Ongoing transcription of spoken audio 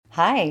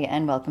Hi,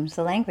 and welcome to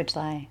The Language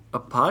Lie. A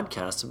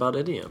podcast about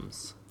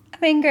idioms.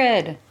 I'm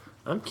Ingrid.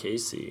 I'm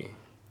Casey.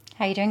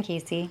 How you doing,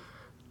 Casey?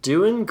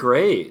 Doing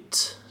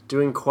great.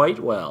 Doing quite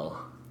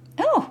well.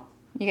 Oh,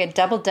 you get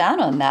doubled down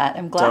on that.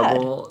 I'm glad.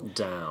 Double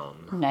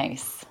down.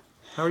 Nice.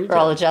 How are you We're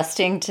all doing?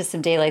 adjusting to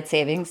some daylight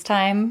savings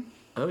time.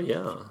 Oh,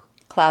 yeah.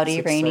 Cloudy,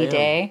 6 rainy a.m.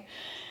 day.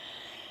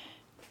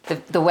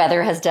 The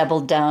weather has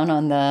doubled down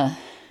on the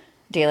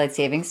daylight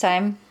savings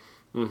time.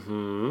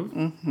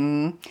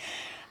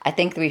 I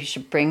think we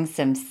should bring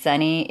some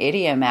sunny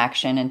idiom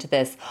action into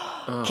this.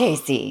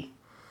 Casey,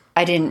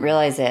 I didn't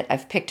realize it.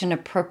 I've picked an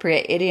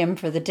appropriate idiom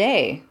for the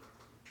day.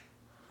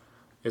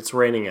 It's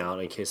raining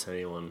out, in case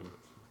anyone...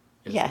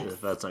 Yes.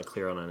 If that's not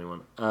clear on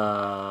anyone.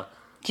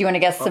 Do you want to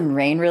guess some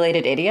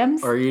rain-related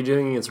idioms? Are you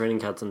doing It's Raining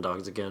Cats and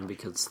Dogs again?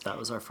 Because that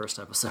was our first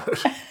episode.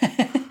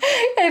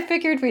 I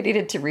figured we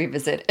needed to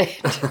revisit it.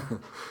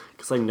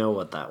 Because I know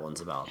what that one's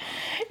about.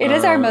 It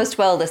is our most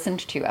well-listened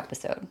to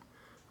episode.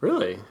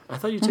 Really? I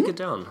thought you took it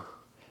down.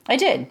 I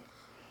did.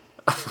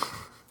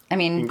 I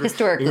mean,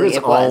 historically Ingrid's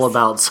it was. all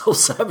about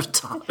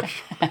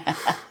self-sabotage.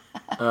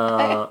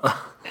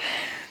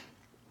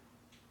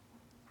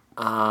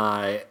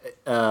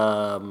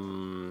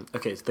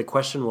 Okay, so the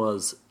question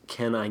was,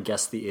 can I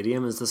guess the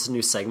idiom? Is this a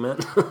new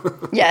segment?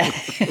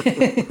 Yes.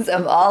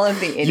 Of all of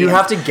the idioms. You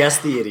have to guess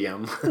the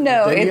idiom.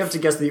 No, Then you it's- have to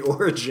guess the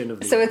origin of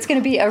the So idiom. it's going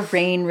to be a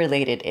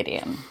rain-related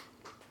idiom.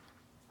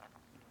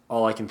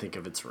 All I can think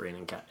of it's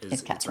raining cat is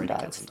It's cats and raining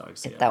dogs. cats and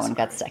dogs. If Yeah, that one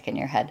got sorry. stuck in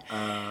your head.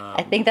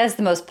 I think that's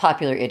the most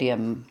popular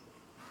idiom.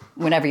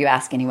 Whenever you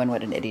ask anyone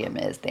what an idiom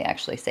is, they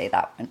actually say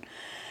that one.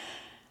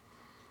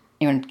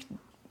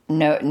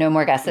 No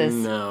more guesses?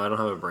 No, I don't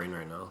have a brain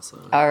right now. So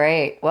All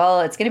right. Well,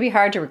 it's going to be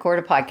hard to record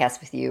a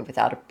podcast with you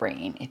without a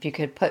brain. If you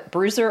could put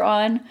Bruiser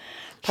on,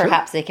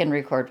 perhaps they can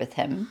record with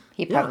him.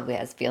 He probably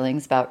has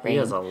feelings about rain. he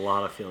has a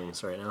lot of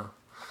feelings right now.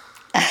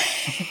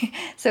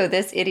 So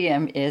this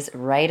idiom is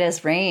right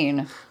as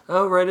rain.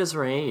 Oh, right as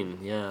rain.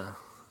 Yeah,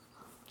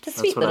 It's a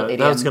sweet little that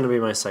idiom. was going to be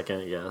my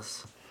second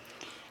guess.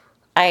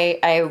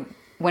 I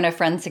when a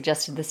friend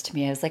suggested this to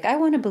me, I was like, I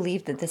want to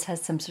believe that this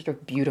has some sort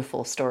of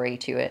beautiful story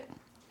to it.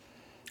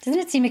 Doesn't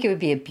it seem like it would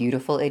be a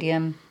beautiful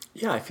idiom?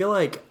 Yeah, I feel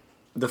like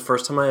the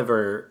first time I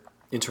ever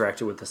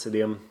interacted with this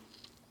idiom,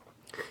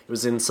 it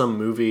was in some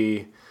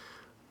movie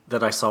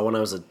that I saw when I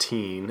was a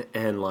teen,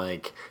 and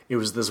like it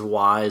was this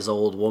wise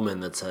old woman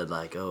that said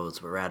like, "Oh,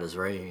 it's rad as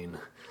rain,"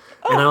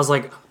 and I was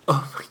like,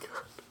 "Oh my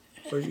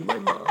god, are you my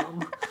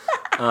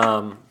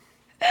mom?"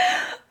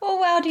 Oh,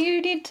 wow. Do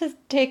you need to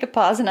take a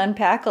pause and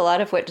unpack a lot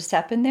of what just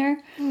happened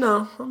there?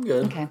 No, I'm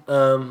good. Okay.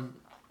 I'll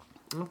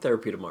have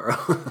therapy tomorrow.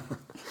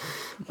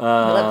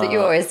 I love that you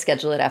always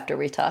schedule it after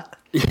we talk.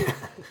 Yes.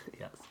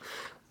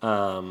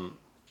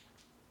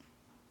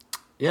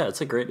 Yeah,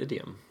 it's a great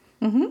idiom.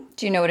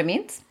 Do you know what it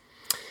means?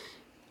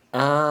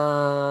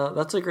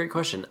 That's a great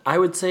question. I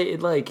would say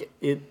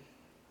it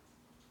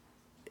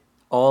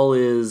all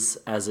is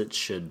as it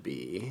should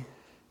be.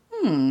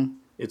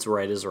 It's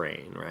right as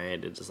rain,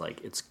 right? It's just like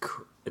it's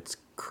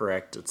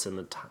correct. It's in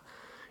the time.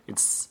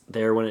 It's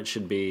there when it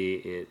should be.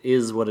 It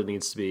is what it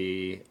needs to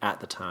be at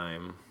the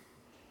time.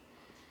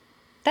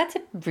 That's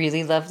a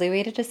really lovely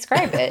way to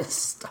describe it.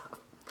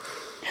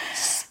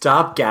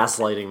 Stop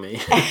gaslighting me.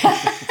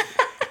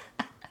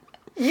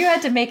 You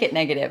had to make it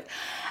negative.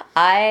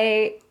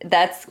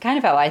 That's kind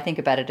of how I think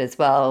about it as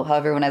well.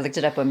 However, when I looked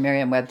it up on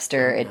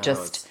Merriam-Webster, it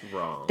just it's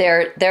wrong.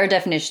 their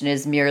definition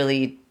is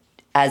merely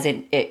as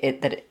in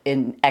that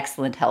in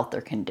excellent health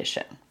or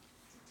condition.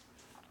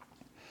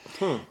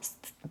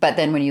 But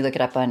then when you look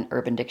it up on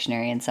Urban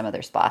Dictionary and some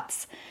other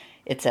spots,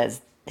 it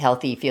says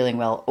healthy, feeling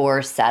well,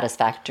 or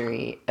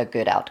satisfactory, a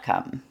good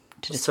outcome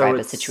to describe a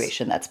it's-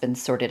 situation that's been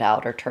sorted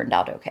out or turned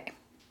out okay.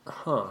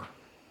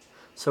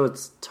 So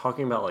it's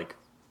talking about like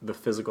the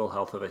physical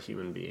health of a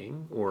human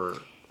being or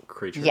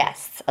creature.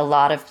 Yes, a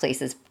lot of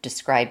places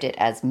described it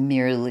as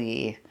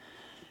merely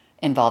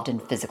involved in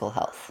physical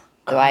health.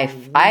 Though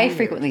I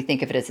frequently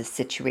think of it as a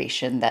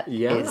situation that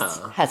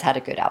Yeah. has had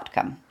a good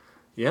outcome.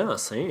 Yeah,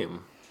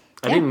 same.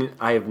 Yeah.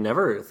 I have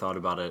never thought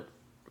about it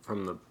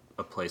from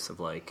a place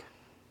of like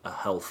a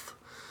health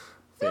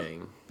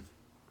thing.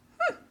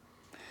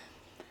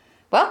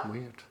 Well,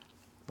 Weird.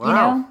 you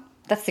Wow. know,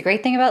 that's the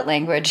great thing about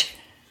language.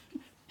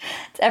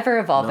 It's ever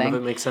None evolving. of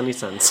it makes any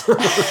sense.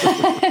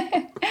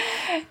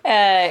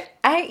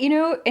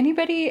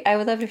 Anybody, I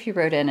would love if you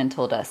wrote in and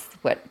told us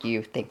what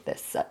you think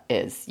this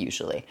is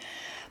usually.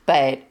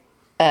 But,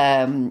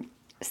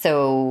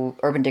 so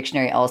Urban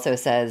Dictionary also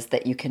says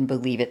that you can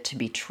believe it to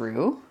be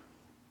true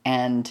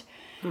and,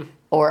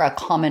 or a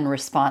common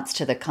response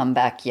to the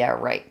comeback, yeah,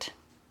 right.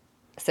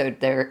 So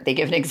they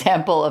give an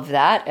example of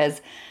that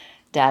as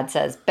dad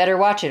says, better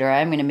watch it or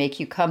I'm going to make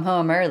you come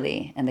home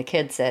early. And the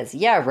kid says,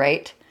 yeah,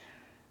 right.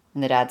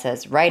 And the dad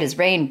says, right as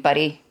rain,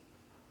 buddy.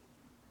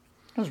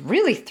 It was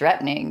really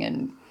threatening,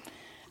 and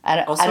I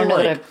don't know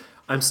that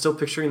I'm still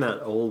picturing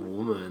that old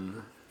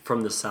woman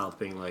from the South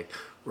being like,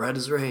 "Red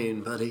as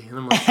rain, buddy," and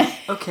I'm like,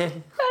 "Okay,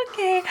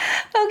 okay,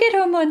 I'll get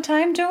home on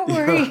time. Don't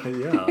worry.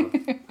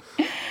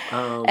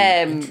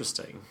 yeah."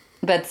 Interesting.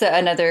 But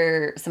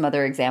some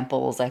other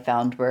examples I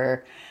found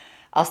were,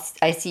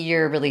 I see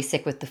you're really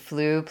sick with the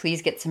flu.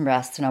 Please get some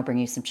rest and I'll bring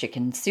you some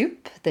chicken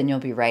soup. Then you'll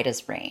be right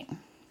as rain.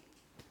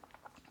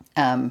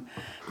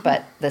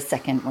 But the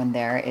second one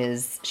there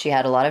is, she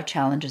had a lot of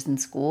challenges in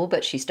school,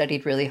 but she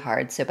studied really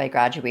hard. So by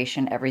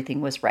graduation,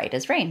 everything was right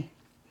as rain.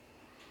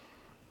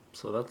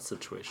 So that's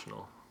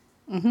situational.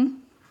 Mm-hmm.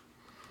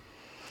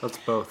 That's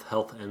both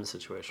health and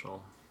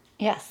situational.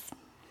 Yes.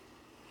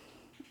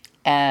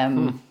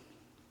 Yeah.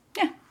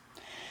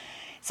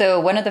 So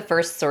one of the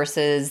first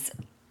sources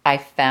I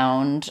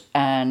found,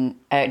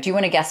 do you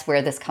want to guess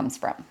where this comes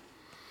from?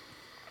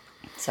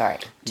 Sorry,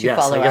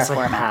 follow our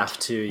format. I have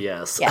to,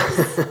 yes.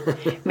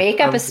 Yes. Make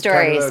up a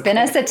story. Kind of spin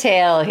us a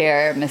tale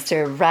here,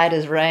 Mr. Right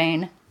as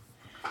Rain.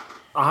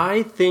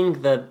 I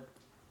think that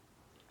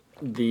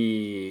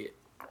in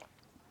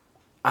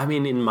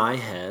my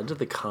head,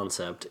 the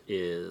concept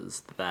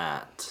is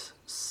that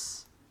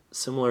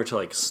similar to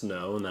like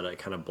snow, and that it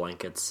kind of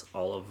blankets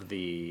all of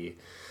the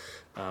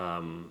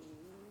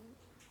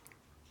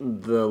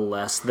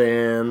less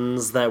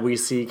thans that we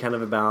see kind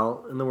of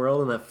about in the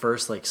world. And that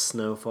first like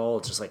snowfall,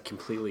 it's just like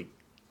completely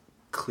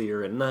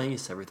clear and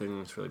nice.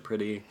 Everything's really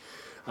pretty.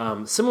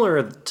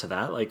 Similar to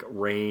that, like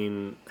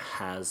rain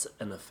has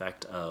an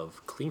effect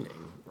of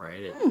cleaning,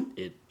 right?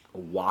 It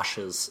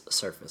washes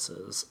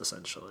surfaces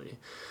essentially,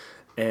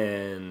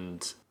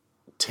 and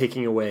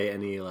taking away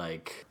any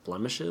like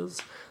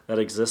blemishes that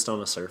exist on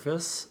a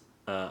surface.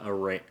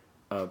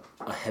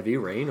 A heavy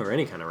rain or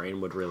any kind of rain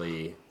would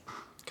really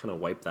kind of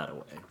wipe that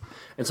away.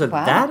 And so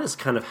that is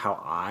kind of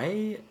how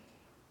I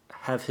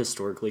have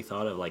historically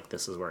thought of like,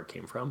 this is where it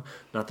came from.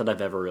 Not that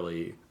I've ever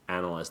really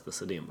analyzed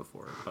this idiom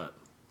before, but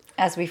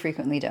as we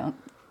frequently don't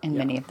in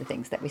many of the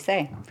things that we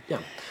say. Yeah.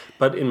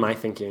 But in my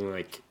thinking,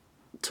 like,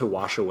 to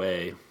wash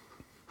away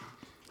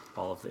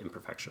all of the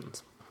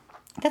imperfections.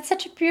 That's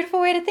such a beautiful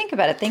way to think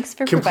about it. Thanks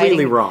for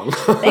completely wrong.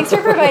 Thanks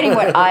for providing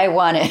what I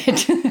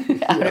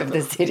wanted out of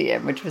this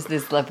idiom, which was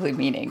this lovely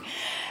meaning.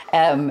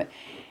 And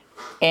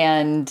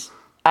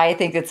I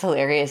think it's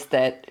hilarious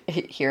that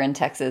here in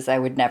Texas, I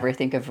would never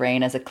think of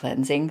rain as a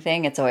cleansing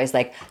thing. It's always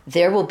like,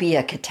 there will be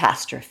a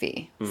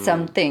catastrophe.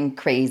 Something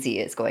crazy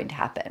is going to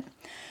happen.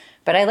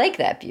 But I like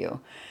that view.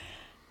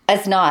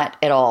 It's not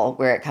at all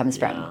where it comes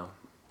from.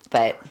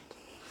 But,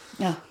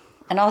 no.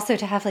 And also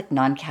to have like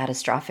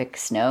non-catastrophic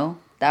snow,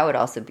 that would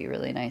also be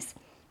really nice.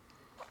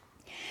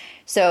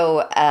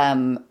 So,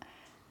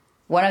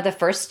 one of the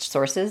first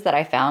sources that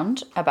I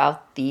found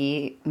about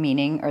the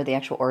meaning or the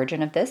actual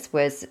origin of this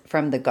was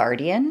from The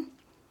Guardian.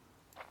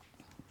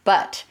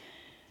 But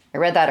I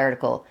read that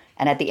article,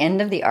 and at the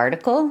end of the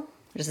article,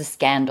 there's a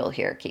scandal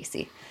here,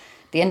 Casey.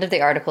 At the end of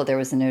the article, there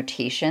was a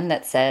notation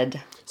that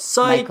said,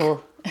 Psych!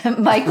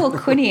 Michael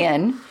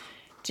Quinion.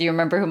 Do you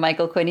remember who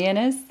Michael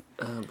Quinion is?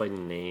 By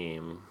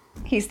name.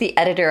 He's the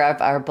editor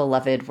of our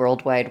beloved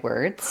Worldwide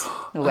Words,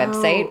 the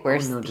website where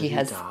did he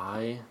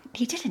die?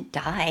 He didn't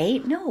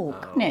die. No,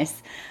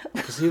 goodness.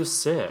 Because he was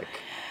sick.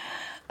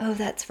 Oh,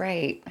 that's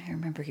right. I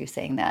remember you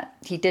saying that.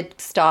 He did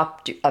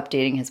stop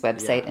updating his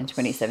website in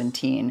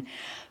 2017.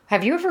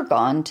 Have you ever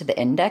gone to the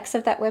index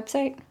of that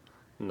website?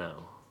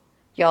 No.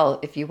 Y'all,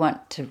 if you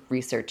want to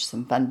research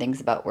some fun things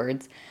about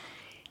words,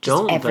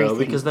 though,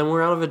 because then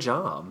we're out of a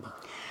job.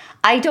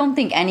 I don't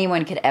think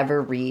anyone could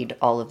ever read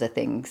all of the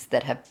things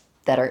that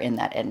are in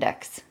that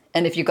index.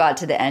 And if you got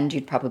to the end,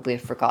 you'd probably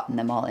have forgotten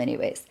them all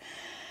anyways.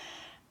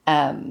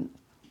 Oh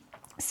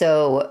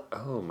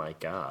my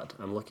God.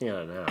 I'm looking at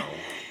it now.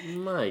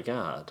 My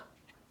God.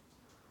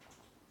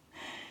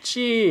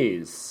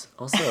 Jeez.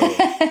 Also.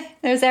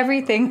 There's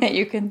everything that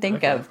you can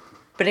think of,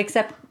 but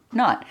except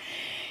not.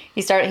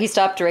 He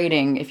stopped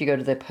writing. If you go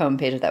to the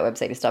homepage of that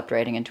website, he stopped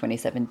writing in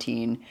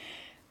 2017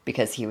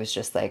 because he was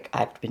just like,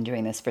 I've been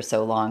doing this for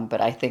so long,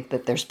 but I think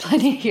that there's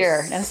plenty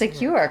here. And I was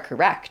like, you are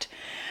correct.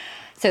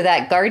 So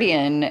that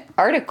Guardian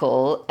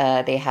article,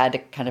 they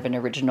had kind of an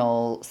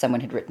original,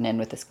 someone had written in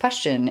with this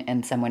question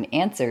and someone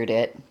answered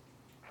it.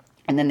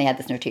 And then they had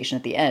this notation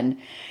at the end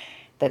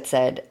that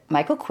said,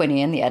 Michael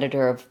Quinion, the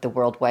editor of the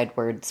Worldwide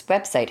Words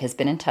website, has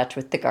been in touch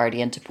with The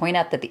Guardian to point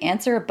out that the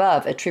answer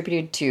above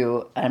attributed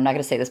to, and I'm not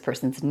going to say this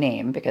person's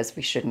name because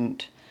we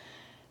shouldn't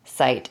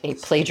cite a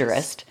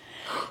plagiarist,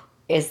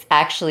 is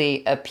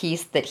actually a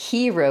piece that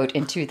he wrote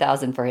in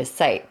 2000 for his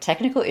site.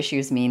 Technical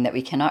issues mean that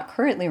we cannot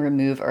currently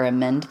remove or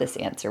amend this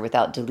answer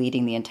without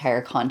deleting the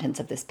entire contents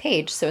of this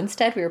page. So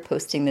instead, we are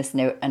posting this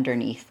note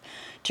underneath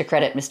to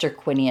credit Mr.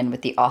 Quinion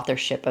with the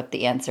authorship of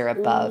the answer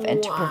above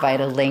and to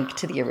provide a link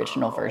to the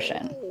original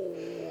version.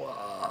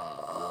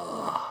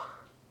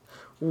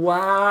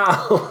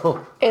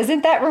 Wow.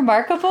 Isn't that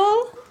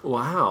remarkable?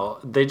 Wow.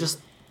 They just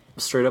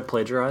straight up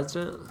plagiarized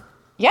it?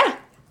 Yeah.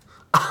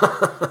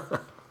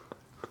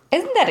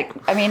 Isn't that...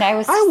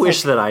 I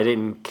wish that I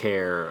didn't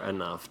care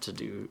enough to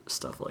do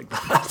stuff like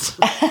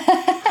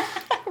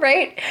that.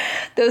 Right?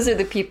 Those are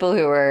the people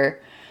who are...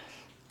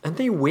 And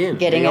they win.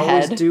 Getting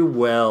ahead. Always do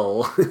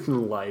well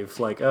in life.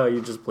 Like, oh,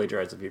 you just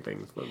plagiarized a few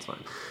things. That's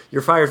fine.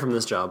 You're fired from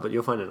this job, but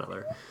you'll find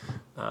another.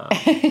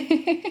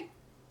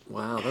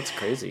 Wow, that's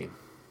crazy.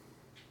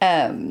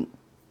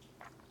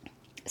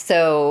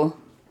 So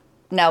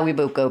now we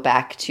will go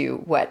back to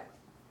what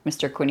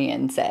Mr.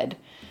 Quinian said,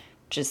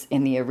 just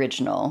in the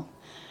original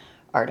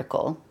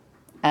article.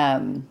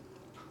 The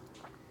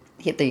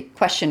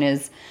question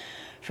is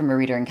from a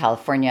reader in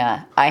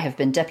California. I have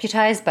been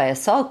deputized by a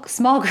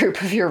small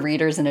group of your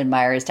readers and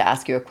admirers to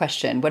ask you a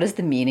question. What is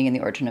the meaning and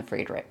the origin of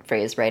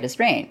phrase right as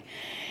rain?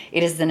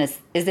 Is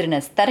it an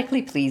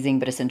aesthetically pleasing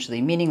but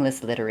essentially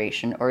meaningless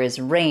alliteration, or is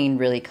rain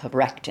really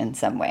correct in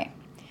some way?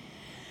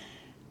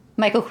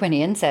 Michael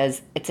Quinian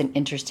says, it's an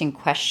interesting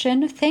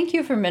question. Thank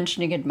you for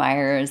mentioning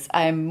admirers.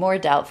 I'm more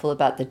doubtful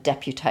about the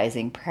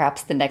deputizing.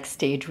 Perhaps the next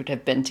stage would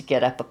have been to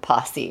get up a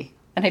posse.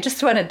 And I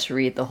just wanted to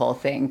read the whole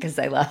thing because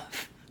I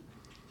love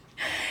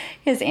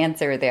his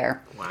answer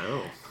there.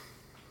 Wow.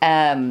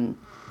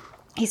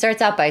 He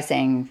starts out by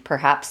saying,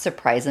 perhaps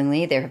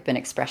surprisingly, there have been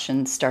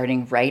expressions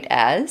starting right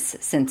as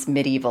since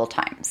medieval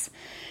times.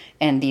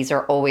 And these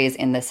are always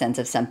in the sense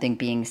of something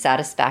being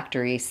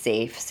satisfactory,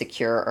 safe,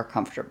 secure, or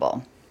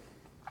comfortable.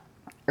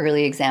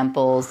 Early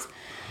examples,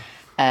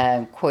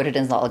 quoted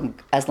as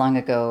long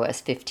ago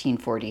as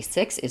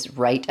 1546, is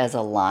right as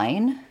a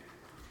line.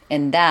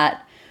 And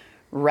that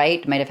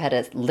right might have had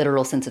a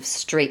literal sense of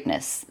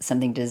straightness,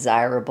 something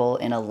desirable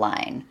in a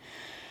line.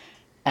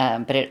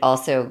 But it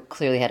also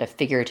clearly had a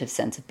figurative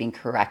sense of being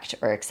correct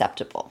or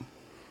acceptable.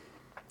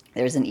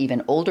 There's an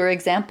even older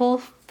example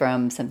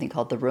from something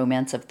called The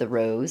Romance of the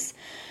Rose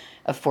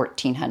of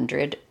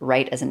 1400,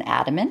 right as an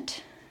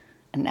adamant.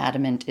 An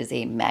adamant is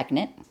a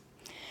magnet.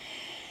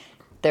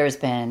 There's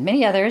been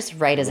many others,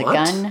 right as a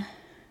gun.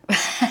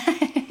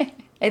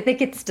 I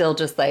think it's still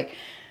just like,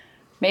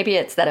 maybe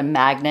it's that a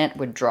magnet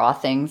would draw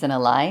things in a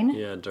line.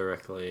 Yeah,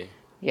 directly.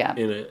 Yeah.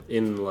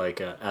 In like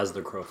a, as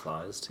the crow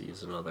flies, to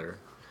use another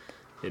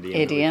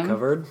idiom. That we've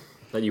covered,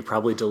 that you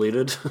probably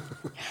deleted.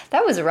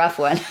 That was a rough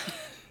one.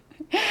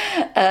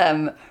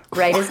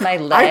 Right as my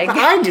leg.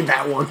 I did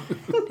that one.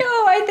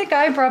 No, I think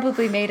I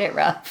probably made it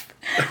rough.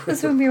 It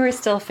was when we were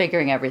still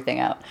figuring everything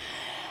out.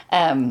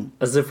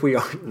 As if we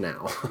aren't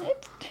now.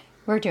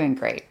 We're doing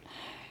great.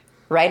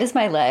 Right as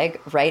my leg,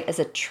 right as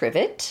a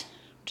trivet,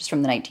 which is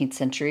from the 19th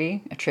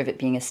century, a trivet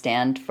being a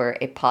stand for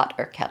a pot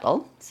or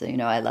kettle. So you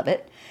know I love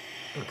it.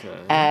 Okay.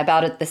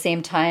 About at the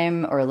same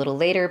time or a little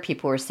later,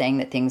 people were saying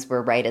that things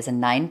were right as a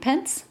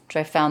ninepence, which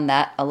I found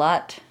that a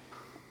lot.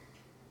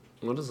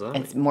 What is that?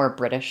 It's more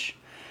British.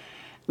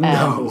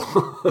 No.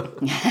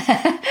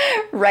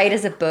 Right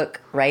as a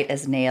book, right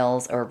as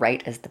nails, or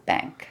right as the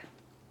bank.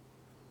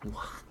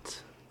 What?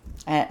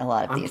 A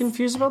lot of I'm these.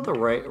 confused about the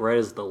right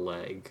as the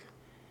leg.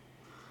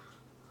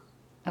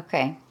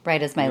 Okay,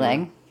 right as my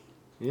leg.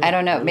 Yeah, I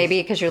don't know.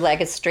 Maybe because your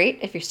leg is straight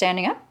if you're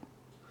standing up?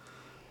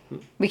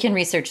 We can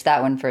research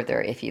that one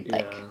further if you'd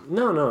like.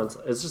 No,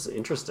 it's just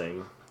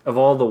interesting. Of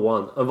all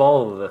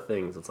of the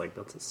things, it's like,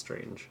 that's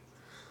strange.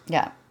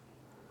 Yeah.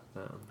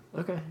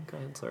 Okay, go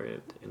ahead. Sorry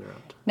to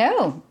interrupt.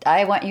 No,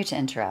 I want you to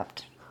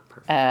interrupt.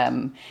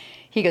 Perfect.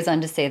 He goes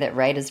on to say that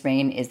right as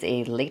rain is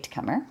a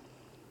latecomer.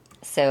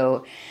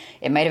 So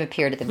it might have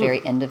appeared at the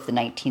very end of the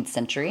 19th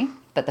century,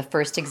 but the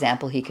first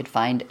example he could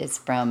find is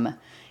from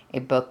a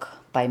book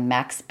by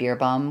Max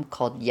Beerbohm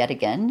called Yet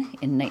Again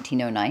in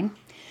 1909.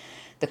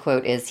 The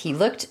quote is, he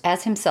looked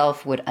as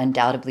himself would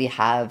undoubtedly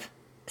have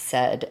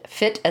said,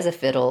 fit as a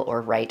fiddle or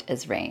right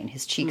as rain.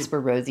 His cheeks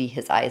were rosy,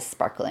 his eyes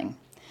sparkling.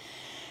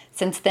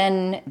 Since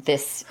then,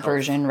 this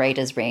version, right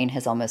as rain,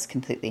 has almost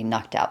completely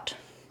knocked out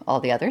all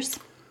the others.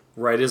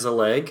 Right as a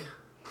leg?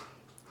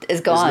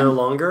 Is gone. Is no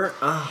longer?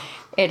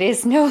 It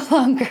is no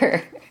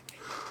longer.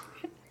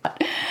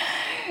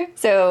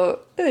 So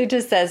it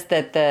just says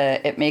that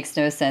it makes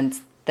no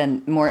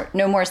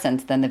more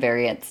sense than the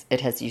variants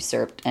it has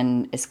usurped,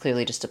 and is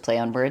clearly just a play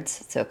on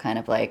words. So kind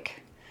of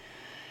like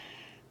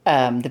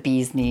the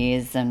bee's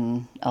knees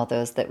and all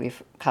those that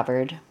we've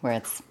covered, where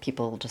it's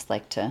people just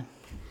like to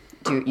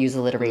use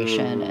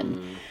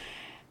alliteration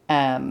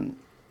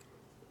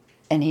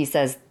and he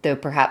says, though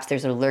perhaps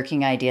there's a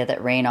lurking idea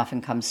that rain often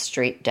comes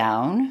straight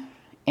down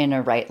in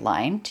a right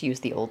line, to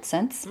use the old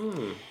sense.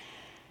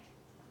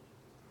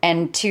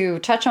 And to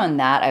touch on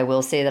that, I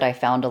will say that I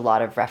found a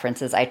lot of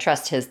references. I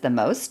trust his the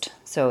most,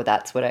 so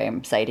that's what I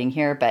am citing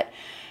here. But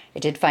I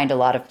did find a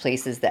lot of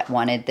places that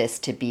wanted this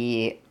to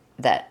be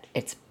that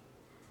it's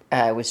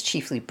was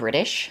chiefly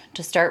British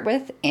to start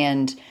with,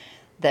 and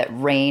that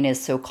rain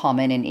is so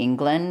common in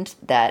England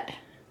that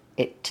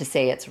to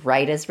say it's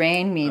right as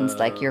rain means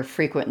like you're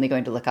frequently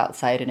going to look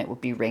outside and it will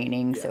be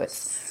raining. Yes. So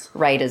it's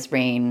right as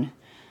rain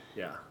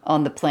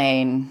on the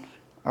plane,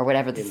 or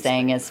whatever the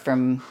saying is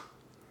from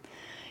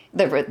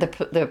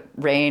the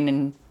rain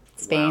in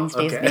Spain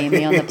stays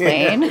mainly on the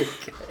plane.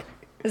 Okay.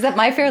 Is that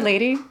My Fair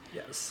Lady?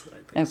 Yes, I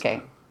think okay.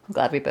 So. I'm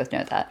glad we both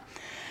know that.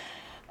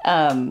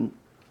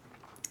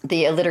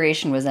 The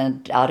alliteration was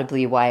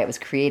undoubtedly why it was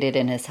created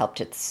and has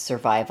helped its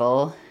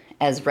survival.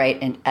 As right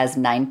and as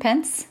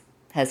ninepence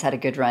has had a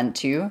good run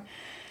too,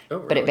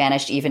 but it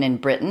vanished even in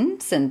Britain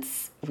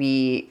since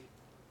we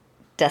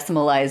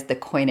decimalized the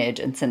coinage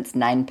and since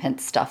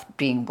ninepence stopped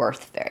being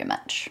worth very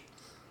much.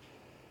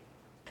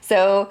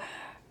 So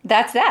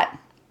that's that.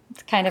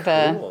 It's kind of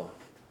Cool.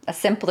 a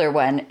simpler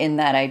one in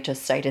that I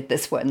just cited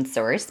this one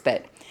source,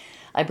 but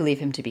I believe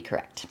him to be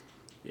correct.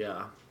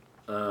 Yeah.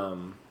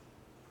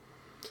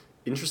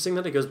 Interesting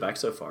that it goes back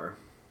so far.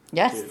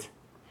 Yes. Too.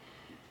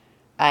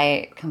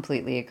 I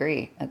completely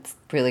agree. That's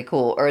really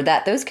cool. Or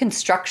that those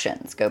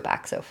constructions go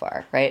back so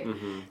far, right?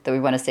 That we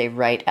want to say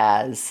right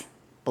as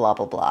blah,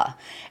 blah, blah.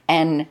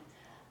 And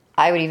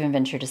I would even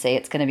venture to say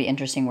it's going to be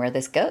interesting where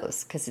this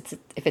goes. Because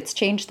if it's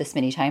changed this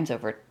many times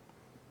over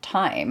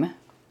time,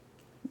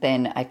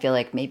 then I feel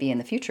like maybe in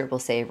the future we'll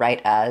say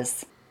right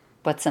as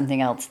what's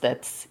something else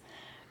that's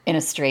in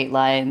a straight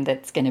line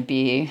that's going to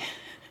be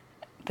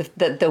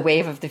the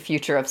wave of the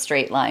future of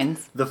straight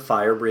lines. The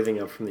fire breathing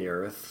up from the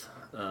earth.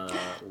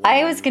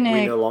 I was going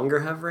We to... no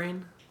longer have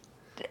rain?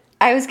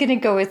 I was going to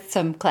go with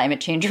some climate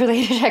change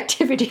related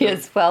activity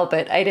as well,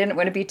 but I didn't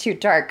want to be too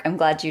dark. I'm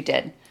glad you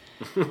did.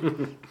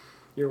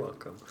 You're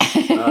welcome.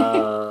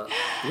 Yeah,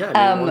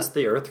 I mean, once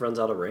the earth runs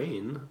out of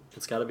rain,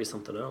 it's got to be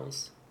something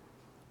else.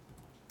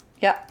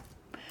 Yep.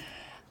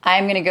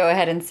 I'm going to go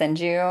ahead and send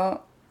you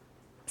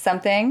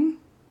something.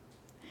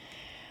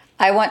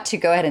 I want to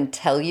go ahead and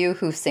tell you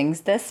who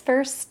sings this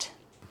first.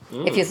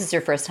 If this is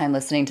your first time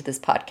listening to this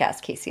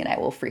podcast, Casey and I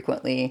will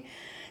frequently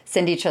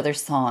send each other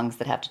songs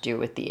that have to do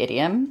with the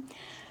idiom.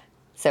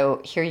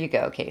 So here you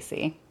go,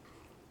 Casey.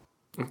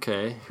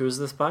 Okay, who is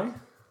this by?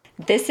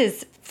 This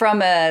is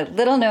from a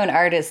little-known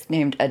artist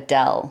named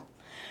Adele.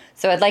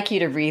 So I'd like you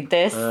to read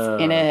this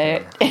in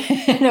a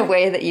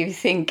way that you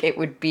think it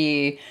would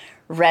be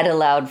read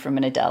aloud from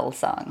an Adele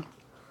song.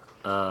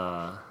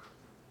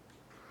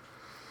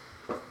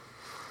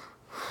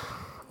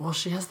 Well,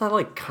 she has that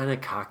like kind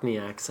of Cockney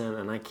accent,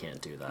 and I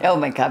can't do that. Oh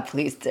my God,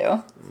 please do.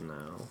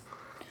 No,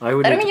 I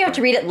don't mean you have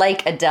to read it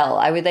like Adele.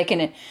 I would like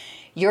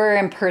your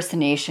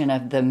impersonation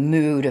of the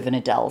mood of an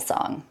Adele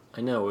song. I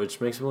know, which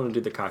makes me want to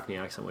do the Cockney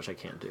accent, which I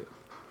can't do.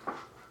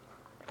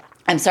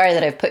 I'm sorry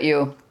that I've put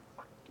you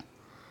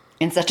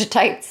in such a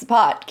tight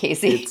spot,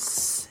 Casey.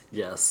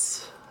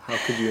 Yes. How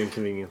could you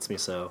inconvenience me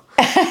so?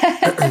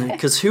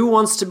 Because who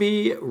wants to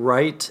be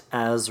right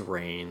as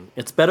rain?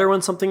 It's better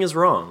when something is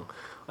wrong.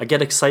 I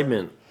get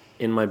excitement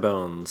in my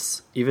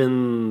bones,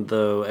 even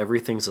though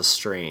everything's a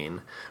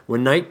strain.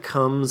 When night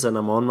comes and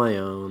I'm on my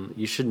own,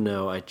 you should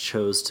know I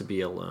chose to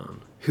be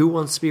alone. Who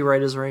wants to be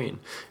right as rain?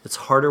 It's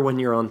harder when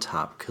you're on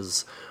top,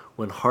 because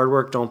when hard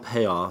work don't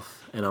pay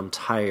off and I'm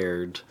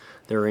tired,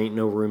 there ain't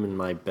no room in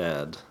my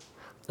bed,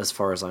 as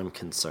far as I'm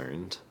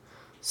concerned.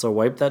 So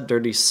wipe that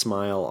dirty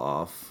smile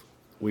off.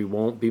 We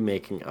won't be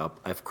making up.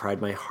 I've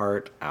cried my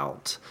heart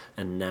out,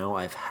 and now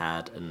I've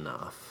had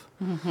enough.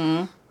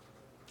 Mm-hmm.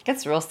 It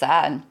gets real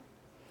sad.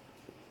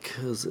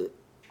 Because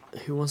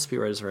who wants to be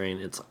right as rain?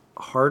 It's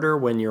harder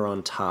when you're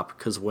on top,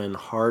 because when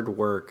hard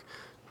work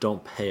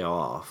don't pay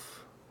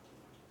off,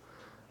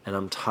 and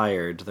I'm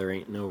tired, there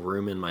ain't no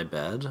room in my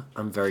bed.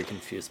 I'm very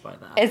confused by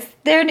that.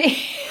 There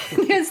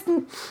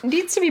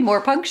needs to be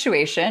more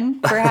punctuation,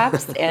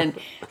 perhaps, and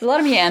there's a lot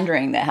of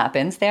meandering that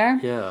happens there.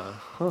 Yeah.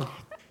 Huh.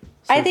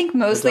 I think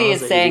mostly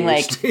it's saying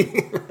like,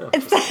 I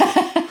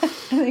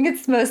think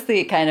it's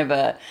mostly kind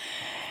of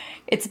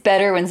it's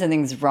better when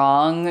something's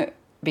wrong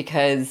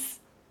because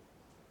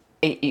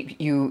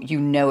you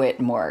know it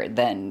more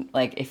than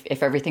like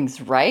if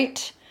everything's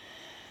right,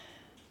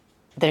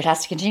 that it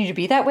has to continue to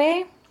be that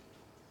way.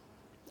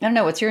 I don't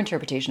know. What's your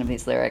interpretation of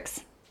these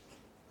lyrics?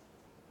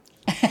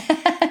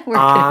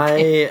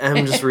 I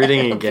am just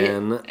reading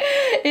again.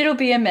 It'll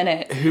be a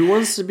minute. Who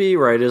wants to be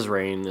right as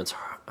rain? It's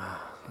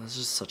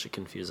just such a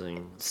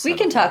confusing. We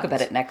can talk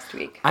about it next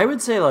week. I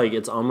would say like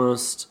it's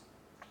almost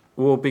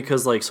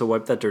because like so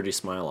wipe that dirty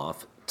smile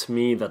off. To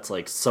me, that's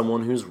like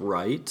someone who's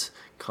right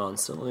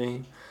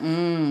constantly.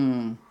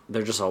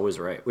 They're just always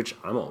right, which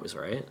I'm always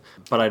right,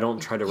 but I don't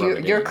try to rub it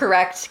in. You're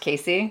correct,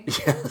 Casey.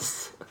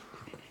 Yes.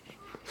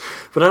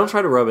 But I don't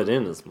try to rub it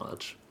in as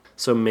much.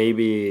 So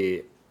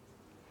maybe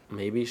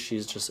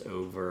she's just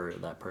over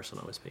that person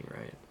always being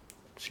right.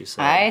 She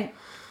said, I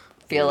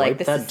feel like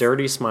wipe that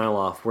dirty smile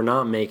off. We're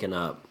not making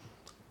up.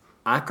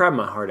 I cried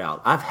my heart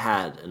out. I've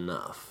had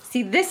enough.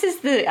 See, this is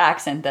the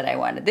accent that I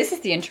wanted. This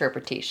is the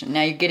interpretation.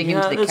 Now you're getting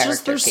into the character.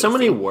 There's Casey. so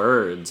many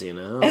words, you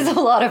know? There's a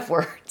lot of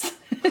words.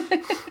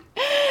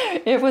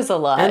 It was a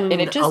lot. And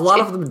a lot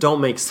of them don't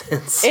make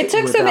sense. It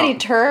took so many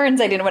turns.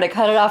 I didn't want to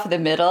cut it off in the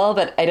middle,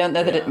 but I don't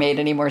know that it made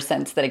any more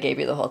sense that I gave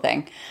you the whole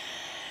thing.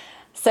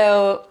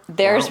 So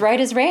there's Right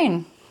as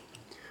Rain.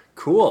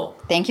 Cool.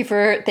 Thank you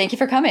for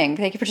coming.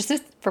 Thank you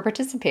for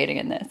participating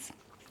in this.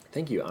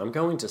 Thank you. I'm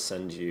going to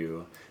send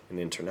you an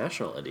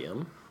international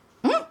idiom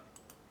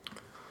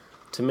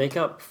to make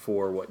up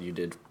for what you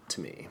did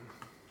to me.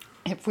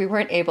 If we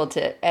weren't able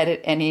to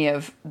edit any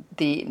of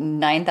the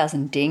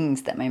 9,000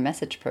 dings that my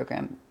message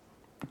program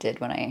did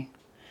when I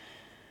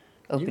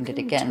opened it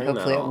again,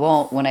 hopefully it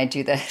won't when I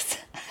do this.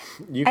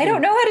 I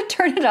don't know how to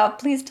turn it off.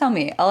 Please tell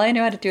me. All I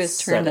know how to do is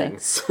turn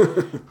settings.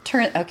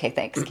 Okay,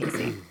 thanks,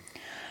 Casey.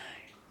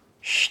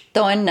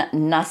 Shton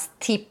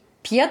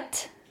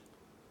nastipiet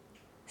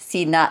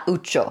si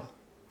naucho.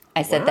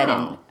 I said that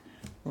in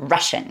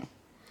Russian.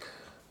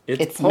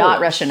 It's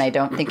not Russian. I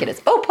don't think it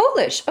is. Oh,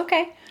 Polish.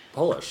 Okay.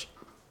 Polish.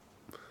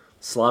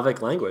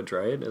 Slavic language,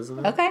 right? Isn't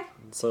it? Okay.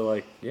 So,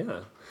 like,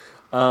 yeah.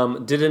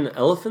 Did an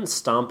elephant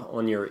stomp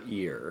on your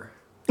ear?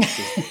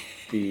 Is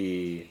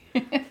the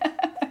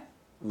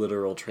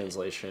literal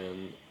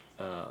translation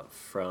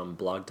from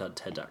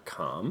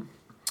blog.ted.com.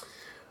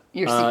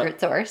 Your secret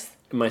source.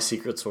 My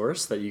secret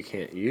source that you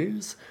can't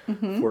use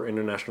for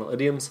international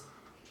idioms.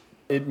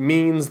 It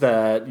means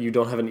that you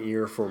don't have an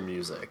ear for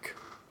music.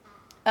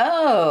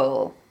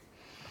 Oh.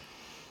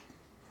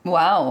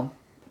 Wow.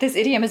 This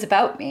idiom is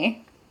about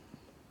me.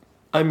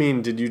 I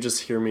mean, did you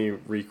just hear me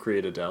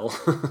recreate Adele?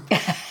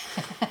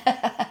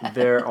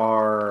 There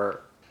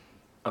are,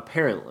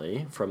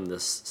 apparently, from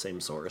this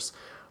same source,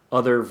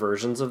 other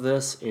versions of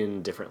this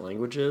in different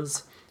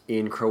languages.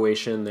 In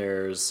Croatian,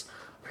 there's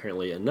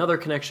apparently another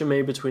connection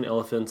made between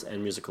elephants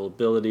and musical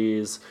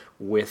abilities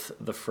with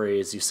the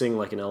phrase, you sing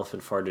like an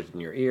elephant farted in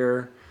your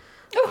ear.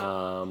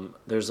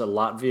 There's a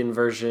Latvian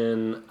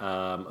version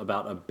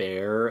about a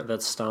bear that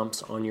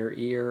stomps on your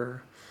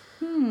ear.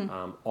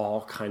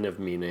 All kind of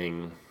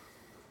meaning,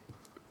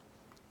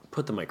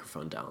 put the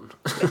microphone down.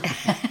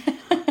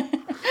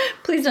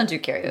 Please don't do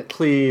karaoke.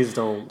 Please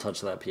don't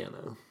touch that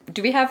piano.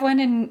 Do we have one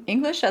in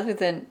English other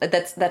than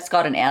that's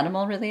got an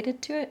animal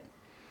related to it?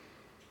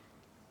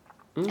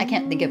 I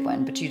can't think of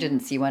one, but you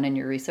didn't see one in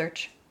your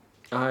research?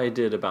 I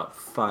did about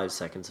 5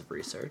 seconds of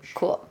research.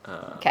 Cool.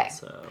 Okay.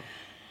 So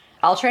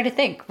I'll try to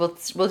think. We'll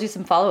do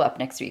some follow-up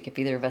next week if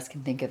either of us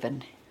can think of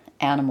an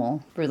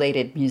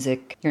animal-related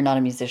music, you're not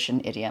a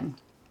musician idiom.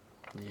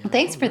 yeah,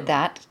 Thanks for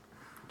that.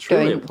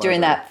 Truly a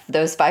During pleasure.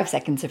 those 5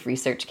 seconds of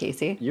research,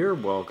 Casey. You're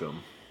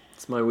welcome.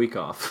 It's my week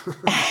off.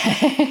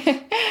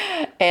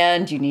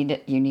 And you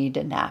need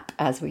a nap,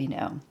 as we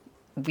know.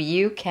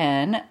 You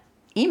can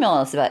email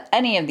us about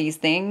any of these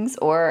things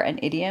or an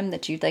idiom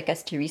that you'd like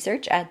us to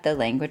research at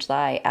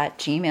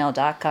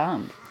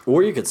thelanguagelie@gmail.com.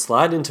 Or you could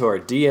slide into our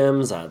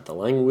DMs at The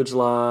Language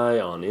Lie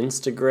on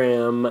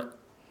Instagram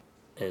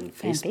and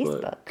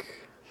Facebook.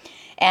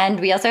 And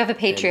we also have a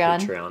And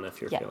Patreon. Patreon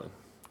if you're feeling.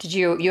 Did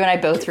you and I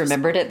both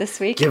remembered it this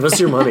week? Give us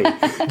your money.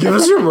 Give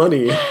us your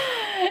money.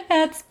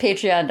 That's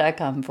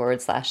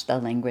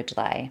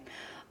patreon.com/thelanguagelie.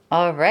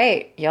 All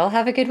right. Y'all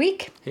have a good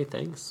week. Hey,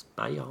 thanks.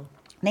 Bye, y'all.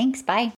 Thanks. Bye.